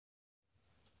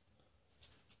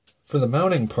For the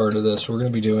mounting part of this, we're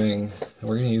going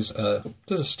to use just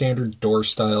a standard door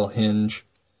style hinge,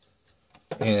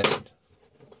 and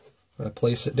I'm going to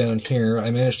place it down here.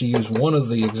 I managed to use one of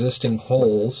the existing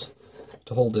holes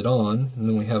to hold it on, and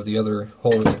then we have the other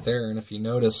hole right there. And if you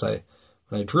notice, when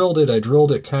I drilled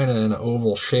it kind of in an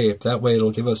oval shape. That way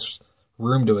it'll give us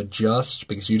room to adjust,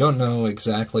 because you don't know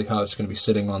exactly how it's going to be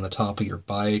sitting on the top of your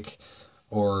bike,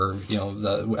 or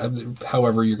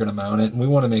however you're going to mount it. And we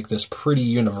want to make this pretty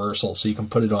universal so you can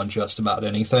put it on just about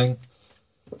anything.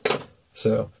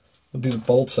 So we'll do the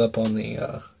bolts up on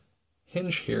the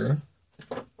hinge here.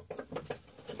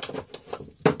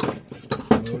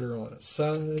 The motor on its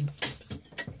side.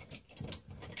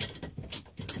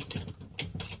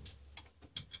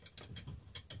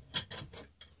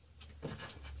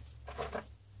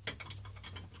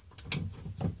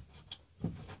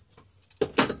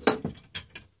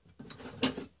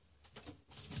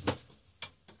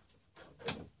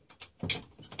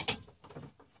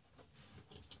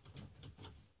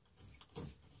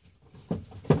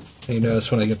 You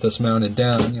notice when I get this mounted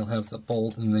down, you'll have the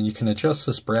bolt, and then you can adjust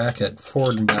this bracket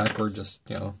forward and backward just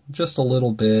a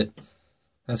little bit.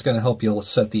 That's going to help you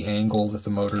set the angle that the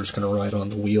motor is going to ride on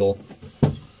the wheel.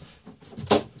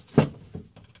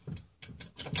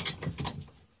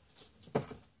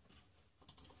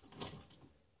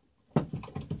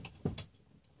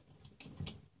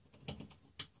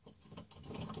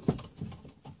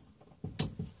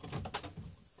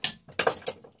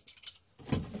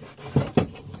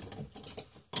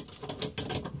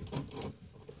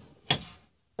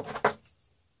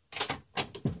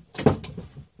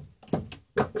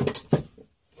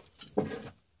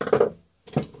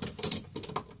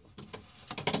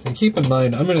 And keep in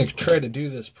mind, I'm going to try to do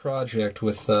this project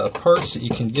with parts that you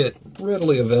can get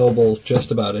readily available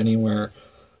just about anywhere.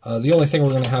 The only thing we're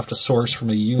going to have to source from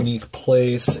a unique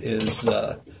place is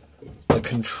a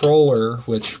controller,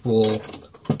 which will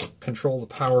control the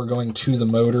power going to the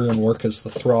motor and work as the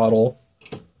throttle.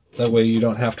 That way you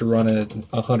don't have to run it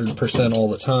 100% all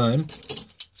the time.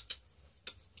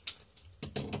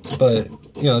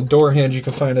 But, door hinge you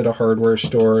can find at a hardware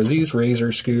store. These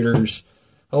Razor scooters,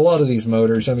 a lot of these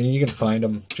motors, you can find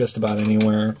them just about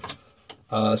anywhere.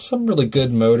 Some really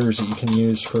good motors that you can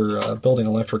use for building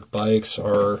electric bikes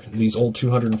are these old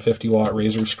 250 watt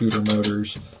Razor scooter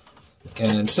motors.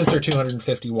 And since they're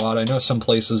 250 watt, I know some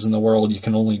places in the world you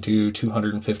can only do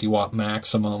 250 watt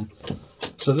maximum.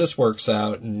 So this works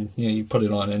out, and you put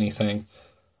it on anything.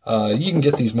 You can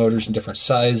get these motors in different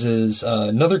sizes.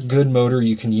 Another good motor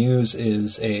you can use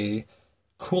is a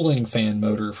cooling fan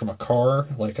motor from a car,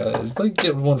 like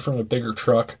get one from a bigger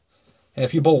truck. And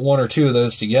if you bolt one or two of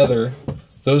those together,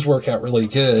 those work out really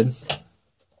good.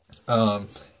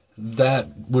 That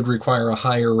would require a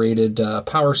higher rated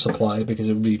power supply, because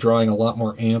it would be drawing a lot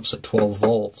more amps at 12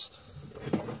 volts.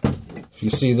 If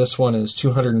you see, this one is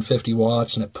 250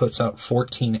 watts and it puts out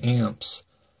 14 amps.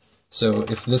 So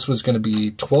if this was going to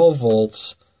be 12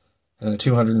 volts and a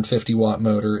 250 watt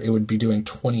motor, it would be doing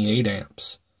 28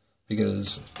 amps.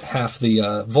 Because half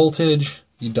the voltage,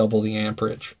 you double the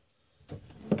amperage.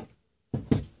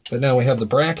 But now we have the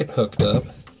bracket hooked up.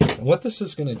 And what this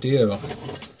is going to do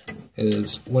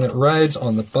is, when it rides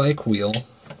on the bike wheel,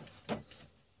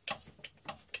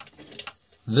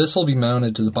 this will be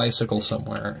mounted to the bicycle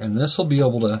somewhere, and this will be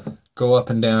able to go up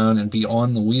and down and be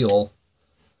on the wheel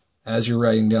as you're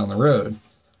riding down the road.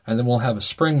 And then we'll have a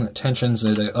spring that tensions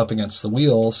it up against the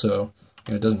wheel, so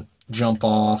it doesn't jump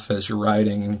off as you're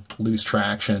riding and lose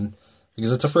traction,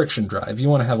 because it's a friction drive. You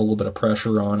want to have a little bit of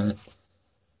pressure on it.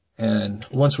 And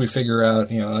once we figure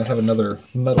out, I have another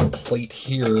metal plate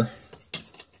here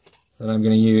that I'm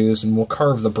going to use, and we'll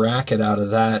carve the bracket out of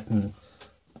that. And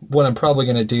what I'm probably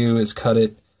going to do is cut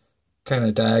it kind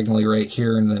of diagonally right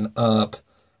here and then up,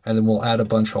 and then we'll add a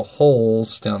bunch of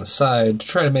holes down the side to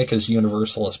try to make it as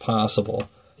universal as possible.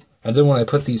 And then when I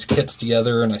put these kits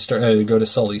together and I go to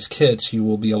sell these kits, you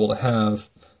will be able to have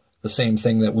the same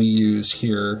thing that we used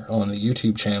here on the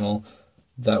YouTube channel.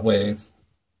 That way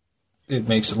it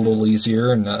makes it a little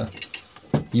easier, and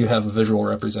you have a visual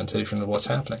representation of what's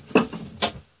happening.